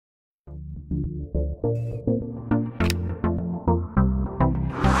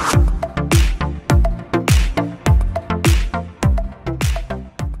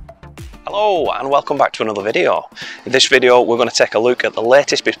Hello and welcome back to another video. In this video we're going to take a look at the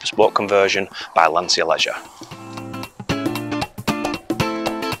latest bespoke conversion by Landseer Leisure.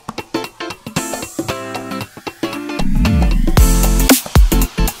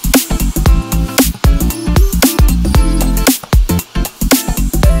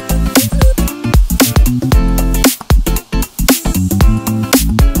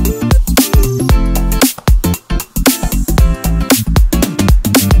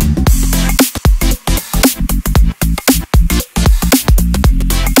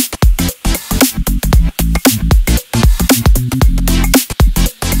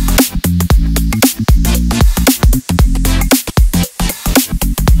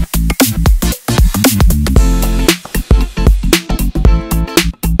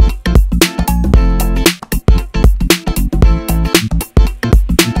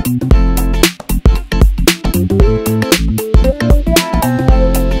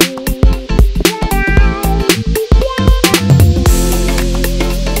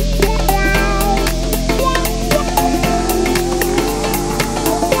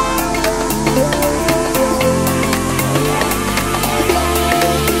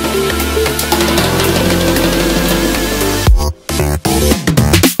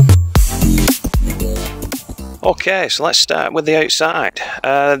 Okay, so let's start with the outside.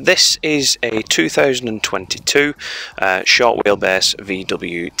 This is a 2022 short wheelbase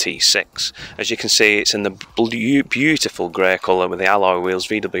VW T6. As you can see, it's in the beautiful grey colour with the alloy wheels,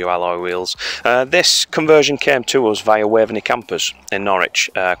 VW alloy wheels. This conversion came to us via Waveney Campers in Norwich.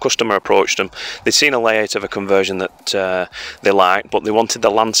 Customer approached them. They'd seen a layout of a conversion that they liked, but they wanted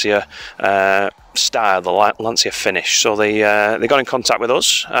the Landseer style, the Landseer finish, so they got in contact with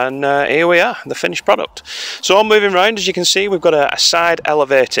us, and here we are, the finished product. So moving round, as you can see, we've got a side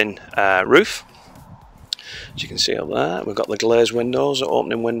elevating roof. As you can see up there, we've got the glazed windows, an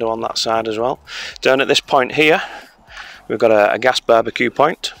opening window on that side as well. Down at this point here, we've got a gas barbecue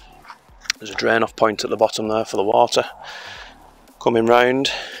point. There's a drain off point at the bottom there for the water. Coming round,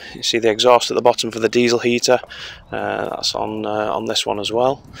 you see the exhaust at the bottom for the diesel heater. That's on this one as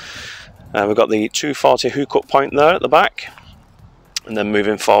well. We've got the 240 hookup point there at the back, and then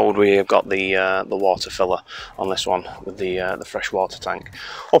moving forward we've got the water filler on this one with the fresh water tank.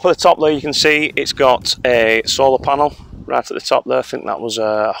 Up at the top there you can see it's got a solar panel right at the top there. I think that was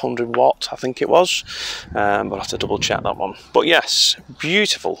 100 watt, I think it was, but I'll have to double check that one. But yes,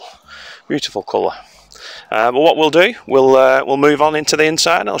 beautiful colour. But what we'll do, we'll move on into the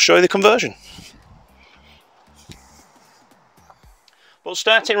inside and I'll show you the conversion. But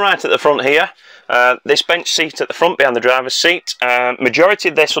starting right at the front here, this bench seat at the front behind the driver's seat, majority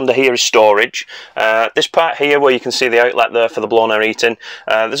of this under here is storage. This part here where you can see the outlet there for the blown air heating,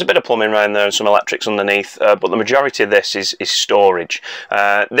 there's a bit of plumbing around there and some electrics underneath, but the majority of this is storage.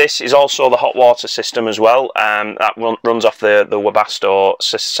 This is also the hot water system as well, that runs off the Webasto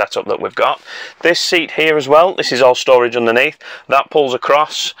setup that we've got. This seat here as well, this is all storage underneath, that pulls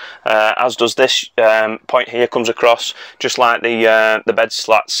across, as does this point here, comes across just like the bed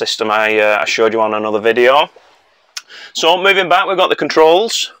slat system I showed you on another video. So moving back, we've got the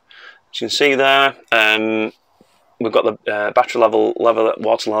controls. As you can see there, we've got the battery level,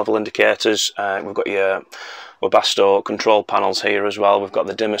 water level indicators. We've got your Webasto control panels here as well. We've got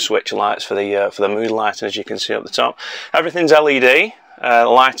the dimmer switch lights for the mood lighting, as you can see up the top. Everything's LED.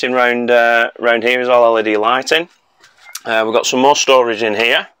 Lighting round here is all LED lighting. We've got some more storage in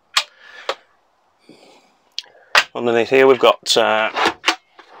here. Underneath here we've got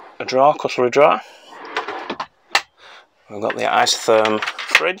a drawer, cutlery drawer. We've got the isotherm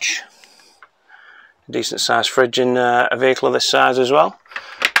fridge, a decent sized fridge in a vehicle of this size as well,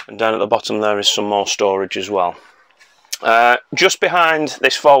 and down at the bottom there is some more storage as well. Just behind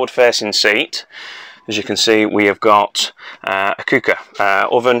this forward facing seat, as you can see, we have got a cooker,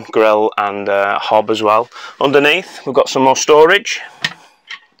 oven, grill and hob as well. Underneath we've got some more storage,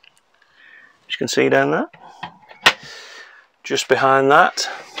 as you can see down there. Just behind that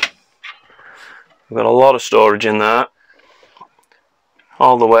we've got a lot of storage in there,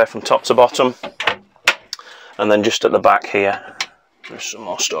 all the way from top to bottom, and then just at the back here there's some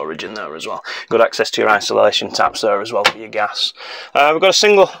more storage in there as well. Good access to your isolation taps there as well for your gas. We've got a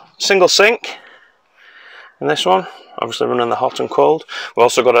single sink in this one, obviously running the hot and cold. We've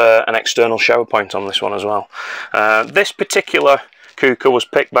also got an external shower point on this one as well. This particular cooker was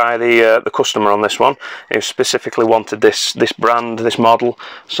picked by the customer on this one. He specifically wanted this brand, this model,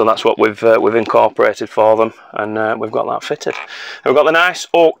 so that's what we've incorporated for them, and we've got that fitted. And we've got the nice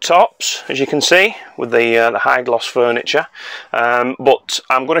oak tops, as you can see, with the high gloss furniture. But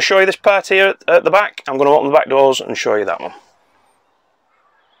I'm going to show you this part here at the back. I'm going to open the back doors and show you that one.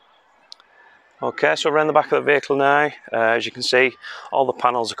 Okay, so we're in the back of the vehicle now. As you can see, all the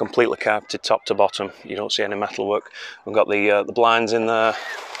panels are completely carpeted top to bottom. You don't see any metalwork. We've got the blinds in there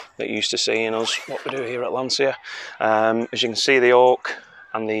that you're used to seeing us, what we do here at Landseer. As you can see, the oak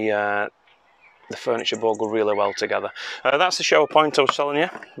and the furniture board go really well together. That's the shower point I was telling you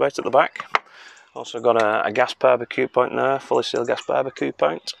right at the back. Also got a gas barbecue point there, fully sealed gas barbecue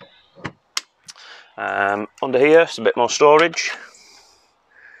point. Under here, it's a bit more storage.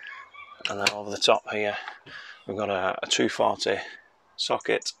 And then over the top here, we've got a 240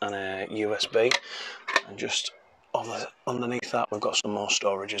 socket and a USB. And just underneath that, we've got some more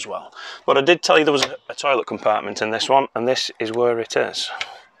storage as well. But I did tell you there was a toilet compartment in this one, and this is where it is.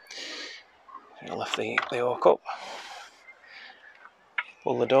 You lift the hook up,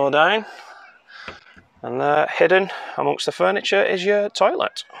 pull the door down, and hidden amongst the furniture is your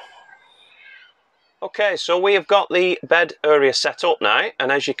toilet. Okay, so we have got the bed area set up now,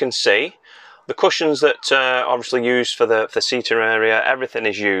 and as you can see, the cushions that are obviously used for the seater area, everything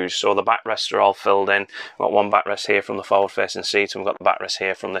is used. So the backrests are all filled in. We've got one backrest here from the forward facing seat, and we've got the backrest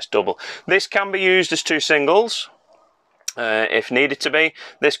here from this double. This can be used as two singles. If needed to be.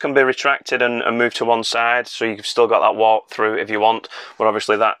 This can be retracted and moved to one side, so you've still got that walk through if you want, but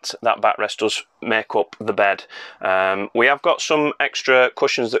obviously that backrest does make up the bed. We have got some extra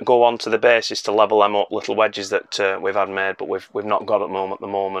cushions that go onto the bases to level them up, little wedges that we've had made, but we've not got at the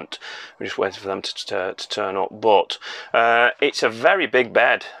moment. We're just waiting for them to turn up. But it's a very big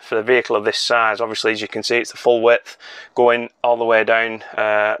bed for the vehicle of this size. Obviously, as you can see, it's the full width going all the way down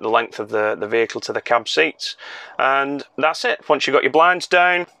the length of the vehicle to the cab seats. And that's it. Once you've got your blinds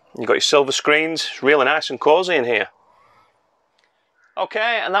down, you've got your silver screens, it's really nice and cosy in here.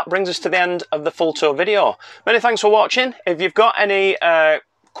 Okay, and that brings us to the end of the full tour video. Many thanks for watching. If you've got any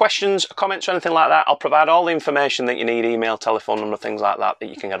questions, comments or anything like that, I'll provide all the information that you need, email, telephone number, things like that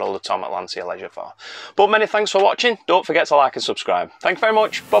you can get hold of Tom at Landseer Leisure for. But many thanks for watching. Don't forget to like and subscribe. Thank you very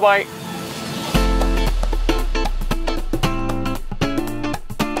much. Bye bye.